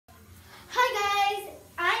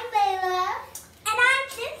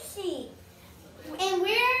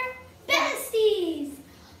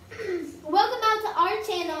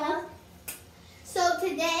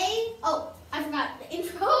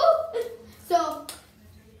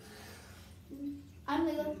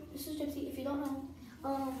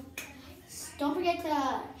don't forget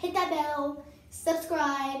to hit that bell,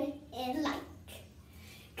 subscribe, and like.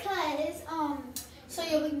 Cause so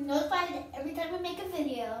you'll be notified every time we make a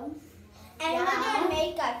video. And we're doing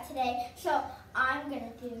makeup today, so I'm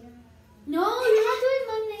gonna do. No, you're not doing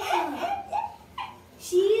my makeup.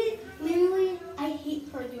 She literally, I hate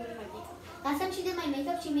her doing my makeup. Last time she did my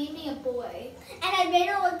makeup, she made me a boy. And I made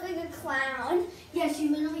her look like a clown. Yeah, she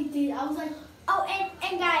literally did. I was like, oh,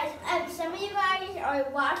 and guys, some of you guys already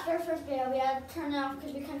watched our first video. We had to turn it off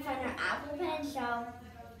because we couldn't find our Apple Pen, so.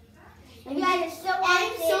 If you guys are still watching.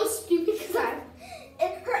 I'm so stupid because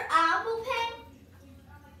it's her Apple Pen.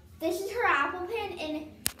 This is her Apple Pen, and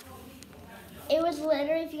it was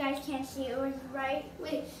literally, if you guys can't see, it was right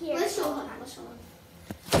here. Let's show her. Let's show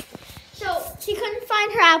her. So she couldn't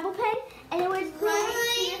find her Apple Pen, and it was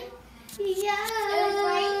right here. Yeah. It was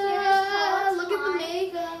right here. Look at the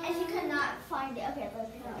makeup. And she could not find it. Okay,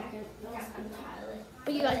 let's go.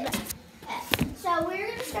 But you guys. So we're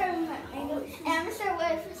gonna start with my makeup, and I'm gonna start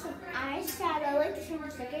with some eyeshadow. Like the same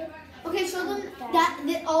sticker. Okay, show them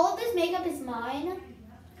that all of this makeup is mine.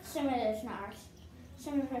 Some of it is not ours.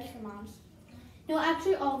 Some of it is for Mom's. No,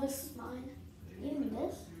 actually, all this is mine. Even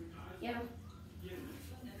this? Yeah.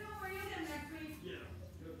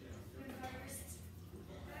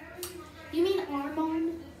 You mean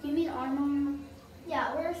Armand? You mean Armand?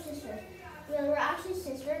 Yeah, we're sisters. We're actually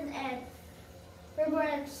sisters, and we're born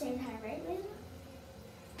at the same time, right, Lisa?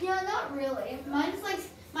 Yeah, not really.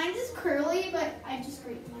 Mine's is curly, but I just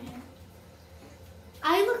greased my hair.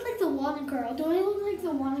 I look like the Wanna girl. Don't I look like the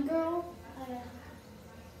Wanna girl?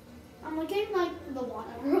 I'm looking like the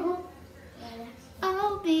Wanna girl.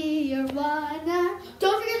 I'll be your Wanna.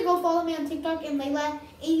 Don't forget to go follow me on TikTok and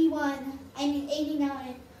Layla81. I mean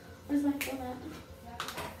 89. Where's my phone at?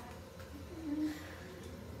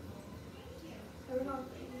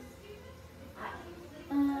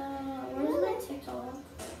 Where's my TikTok?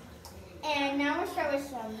 And now we'll start with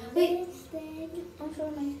some. Wait, I'm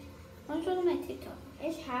showing my TikTok.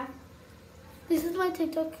 It's half. This is my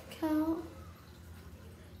TikTok account.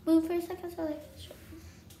 Move for a second so I can show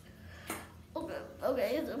you.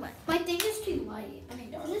 Okay, so my thing is too light. I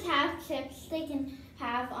mean, This is half chips. They can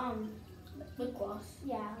have lip gloss.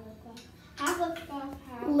 yeah, lip gloss. Half lip gloss,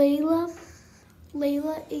 half. Layla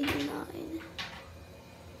 89.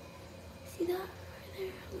 See that right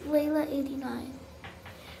there? Layla 89.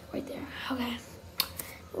 Right there. Okay.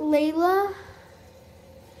 Layla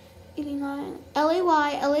 89.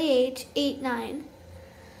 LAYLAH 89.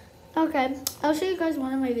 Okay, I'll show you guys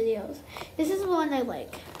one of my videos. This is the one I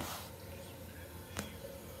like.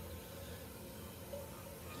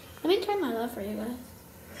 Let me turn that off for you guys.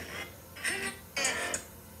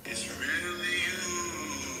 It's really you.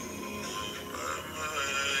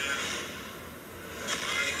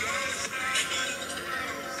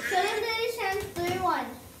 Seven Daily Sense 3-1.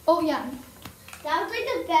 Oh yeah. That was like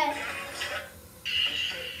the best.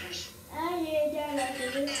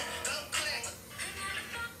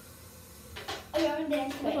 Oh, you haven't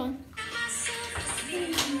danced Which yet. one?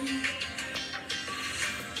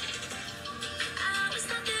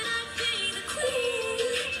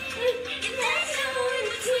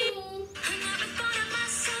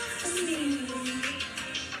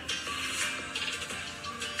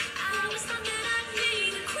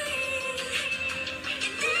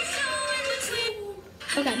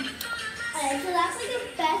 Okay. Alright, so that's like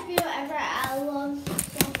the best video ever. I love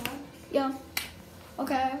so much. Yeah.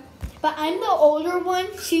 Okay. But I'm the older one.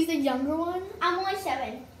 She's the younger one. I'm only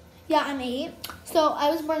 7. Yeah, I'm 8. So I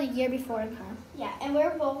was born a year before her. Yeah, and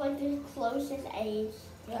we're both like the closest age.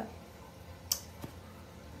 Yeah.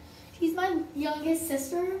 She's my youngest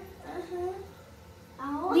sister.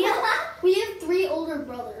 Oh. We have 3 older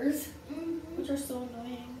brothers, Mhm. which are so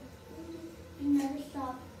annoying. You never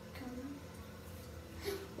stop coming.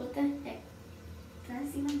 What the heck? Can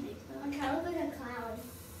I see my makeup? I'm trying to look like a clown.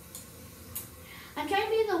 I'm trying to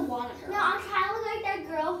be the Wanna girl. No, I'm trying to look like that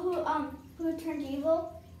girl who turned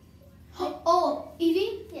evil. Oh,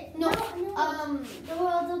 Evie? Yeah. No. The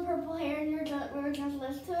girl with the purple hair and we're just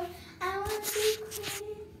listening to it. I want to be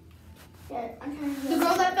queen. Yeah, I'm trying to The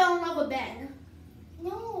girl that fell in love with Ben.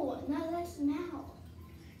 No, that's Mal.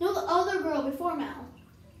 No, the other girl before Mal.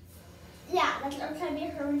 Yeah, I'm trying to be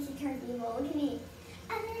her when she turns evil. Look at me.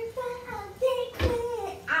 I'm gonna be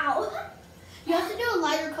queen. Ow. You have to do a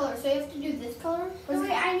lighter color, so you have to do this color. No,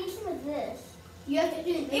 wait, I need some of this. You have to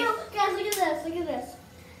do this. Ew, guys, look at this. Look at this.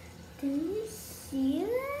 Do you see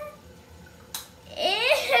that?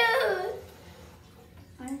 Ew.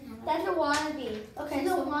 I don't know. That's a wannabe. Okay, She's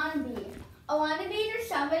so- a wannabe. A wannabe is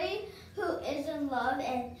somebody who is in love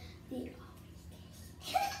and the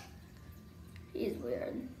He's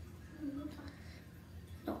weird.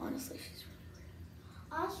 No, honestly, she's.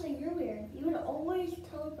 Honestly, you're weird. You would always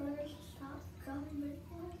tell her brothers to stop going with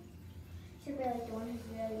her. She'd be like the one who's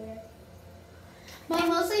really weird. Mom,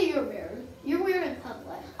 mostly you're weird. You're weird in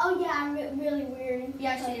public. Oh yeah, I'm really weird.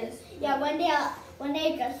 Yeah, she is. Yeah, one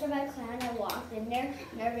day dressed up as a clown, I walked in there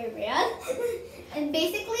and everybody ran. And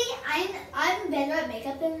basically, I'm better at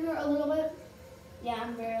makeup than her a little bit. Yeah,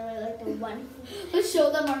 I'm really like the one. Let's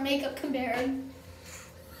show them our makeup compared.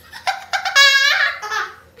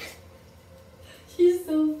 She's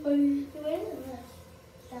so funny. Where is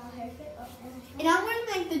this? Style haircut? Oh, And I'm wearing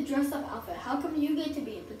like the dress up outfit. How come you get to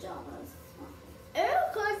be in pajamas?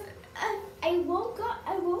 because I woke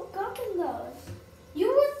up in those. You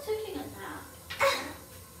were taking a nap.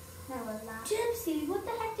 No, I was not. Gypsy, what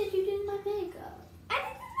the heck did you do to my makeup?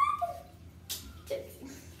 I didn't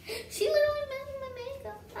Gypsy. She literally made my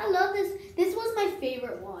makeup. I love this. This was my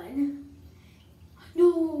favorite one.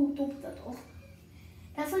 No, don't put that on.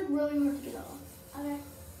 That's like really hard to get off. Okay.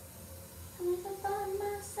 I never thought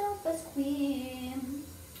myself as queen.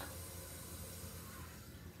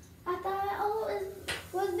 I thought I always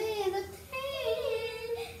would be the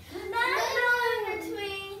queen. Not in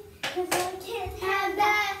between, 'cause I can't have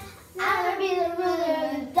that. I I'll would be the ruler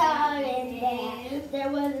of the dog and there. There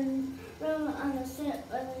wasn't room on the set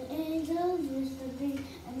where the angels used to be,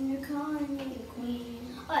 and you're calling me the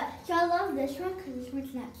queen. Alright, so I love this one because this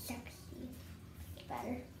one's not sexy. It's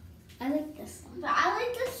better. I like this one. But I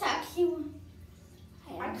like the sexy one.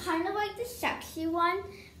 I kind of like the sexy one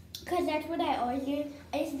because that's what I always do.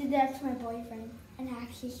 I used to do that to my boyfriend, and I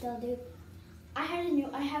actually still do. I have a new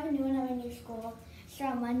one at my new school.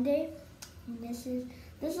 Start on Monday, and this is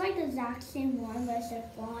like the exact same one, but it's a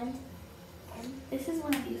blonde. This is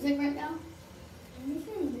what I'm using right now. I'm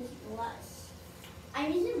using this blush.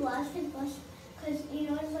 I'm using blush because you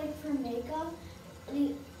know it's like for makeup.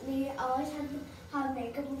 We always have to have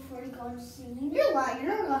makeup before you go and sing. You're lying.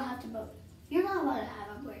 You're not gonna have to vote. You're not allowed to have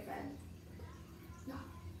a boyfriend. No.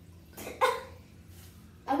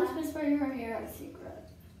 I was whispering her hair a secret,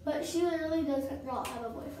 but she literally does not have a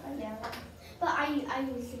boyfriend. Yeah, but I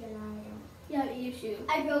used to get on him. Yeah, you should.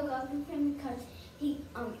 I broke up with him because he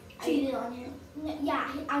Cheated on you.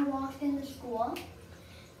 I walked into school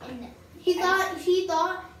and He thought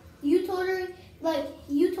you told her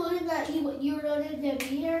that you were going to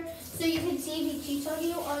be here so you could see if he cheats on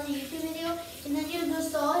you on the YouTube video, and then you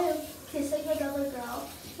just saw him kissing another girl.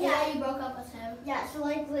 And Yeah. then you broke up with him. yeah, so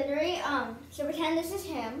like literally so pretend this is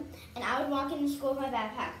him and I would walk into school with my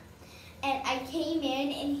backpack. And I came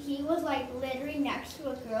in and he was like literally next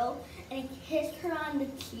to a girl and he kissed her on the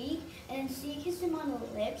cheek and then she kissed him on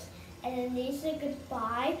the lips and then they said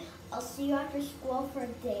goodbye. I'll see you after school for a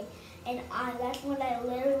day. And that's when I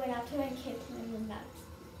literally went up to him and kicked him in the nuts.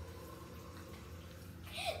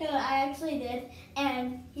 No, I actually did.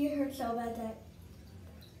 And he hurt so bad that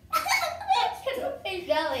my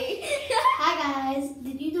belly. Hi guys,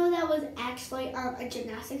 did you know that was actually a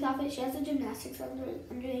gymnastics outfit? She has a gymnastics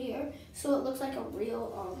under here, so it looks like a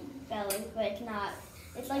real belly, but it's not.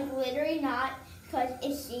 It's like literally not because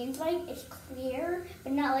it seems like it's clear,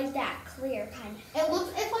 but not like that clear kind of.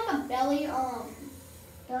 It's like a belly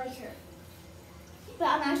Belly shirt. But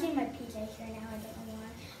I'm actually in my PJs right now. I don't know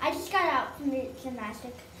why. I just got out from the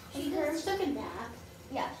gymnastics. She just took a nap.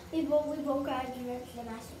 Yeah, we both got out of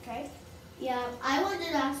gymnastics, right? Yeah, I went to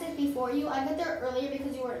gymnastics before you. I got there earlier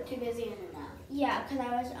because you were too busy in a nap. Yeah, because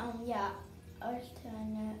I was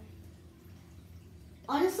doing it.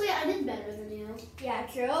 Honestly, I did better than you. Yeah,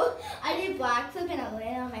 true. I did black flip and I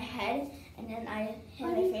landed on my head, and then I hit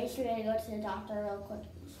my face. We gotta go to the doctor real quick.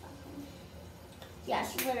 Yeah,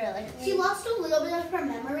 she literally. She lost a little bit of her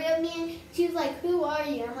memory of me. She was like, "Who are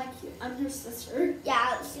you?" I'm like, "I'm your sister."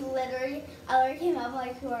 Yeah, I literally came up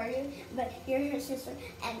like, "Who are you?" But you're her sister,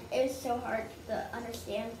 and it was so hard to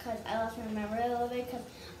understand because I lost my memory a little bit because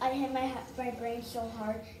I hit my brain so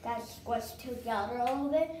hard that it squished together a little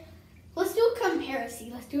bit. Let's do a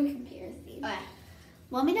comparison. Okay.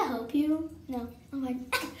 Want me to help you? No. Okay.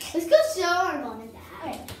 Let's go show our mom and dad.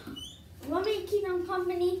 Okay. You want me to keep them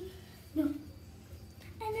company? No.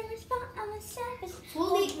 I never spot on the surface.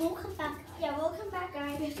 We'll come back. Yeah, we'll come back,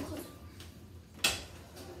 guys. We have to close.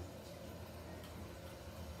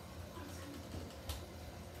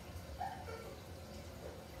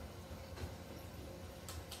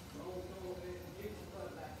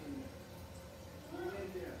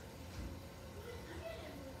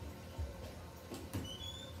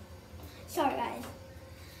 Sorry, guys.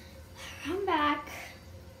 I'm back.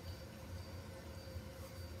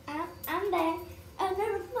 I'm back. I've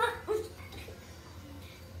never thought.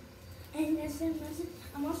 And listen.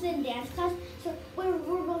 I'm also in dance class. So we're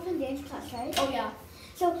both in dance class, right? Oh yeah.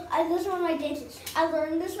 So those are one of my dances. I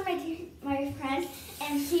learned this from my friend,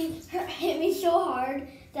 and she hit me so hard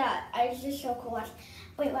that I was just so cool.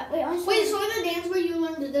 Wait, what? Wait, Wait, show me the dance where you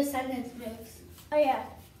learned the Descendants moves. Oh yeah.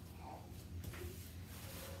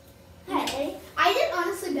 Hey, I did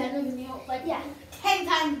honestly better than you. Like, yeah. 10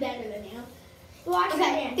 times better than you. Watch that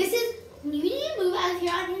Okay, dance. this is. You need to move out of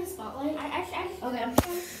here. I need a spotlight.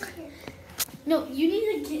 Okay. No, you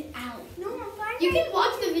need to get out. No, I'm fine. You can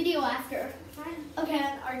watch the video after. Fine. Okay,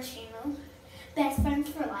 on our channel. Best Friends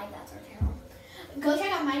for Life, that's our channel. Go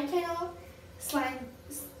check out my channel,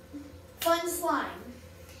 Fun Slime.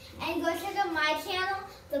 And go check out my channel,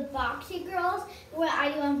 The Boxy Girls, where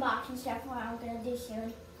I do unboxing stuff, what I'm gonna do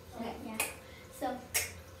soon. Okay. Yeah. So,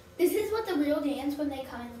 this is what the real dance when they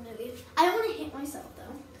come in the movie. I don't want to hit myself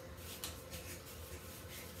though.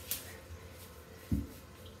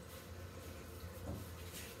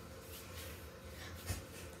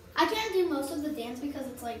 I can't do most of the dance because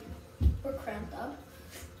it's like, we're cramped up.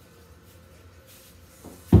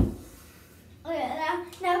 Okay,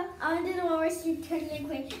 now I'm gonna do the one where she turns into a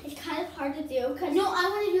queen. It's kind of hard to do because No, I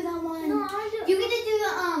want to do that one. No, I do. You get to do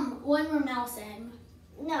the one where Mel sang.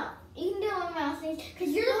 No, you can do one mouse things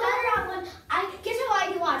because you're the better at one. I guess how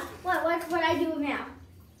I do. Watch what I do now.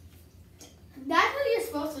 That's what you're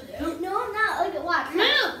supposed to do. No, I'm not. Look at watch.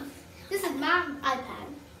 No, this is my iPad.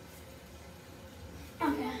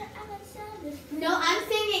 Okay. No, I'm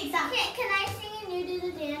singing. Stop. Can I sing and you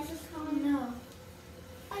do the dance? It's called No.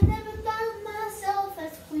 I never thought of myself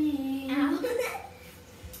as queen. Ow.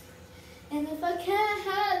 And if I can't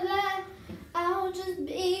have that, I'll just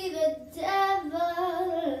be the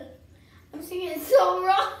devil. I'm singing it so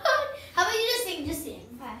wrong. How about you just sing? Just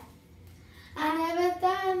sing. Okay. I never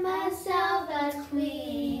thought of myself as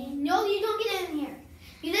queen. No, you don't get in here.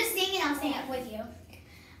 You just sing and I'll sing it with you.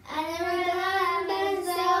 I never thought of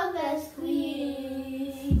myself as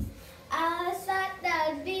queen. I thought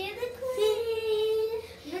that would be the queen,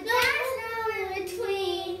 but there's no in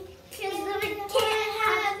between. 'Cause if we can't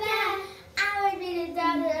have that, I would be the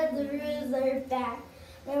daughter of the ruler back.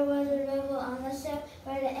 There was a river on the ship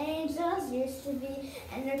where the angels used to be,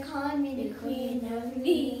 and they're calling me the queen of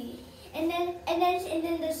me. And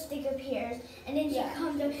then the stick appears, and then she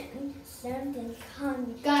comes up and something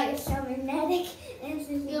comes. Guys, So magnetic,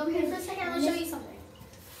 and you over here for a second? I want to show you something.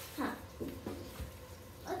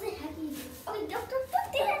 What the heck are you doing? Oh, don't put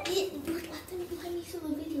that. Let them behind me so the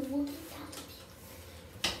video will get out of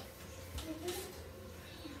you.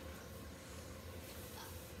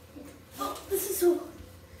 Oh, this is so.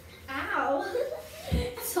 Ow.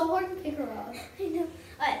 It's so hard to pick her up. I know.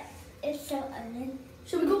 But it's so ugly.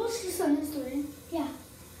 Should we go watch the Descendants 3? Yeah.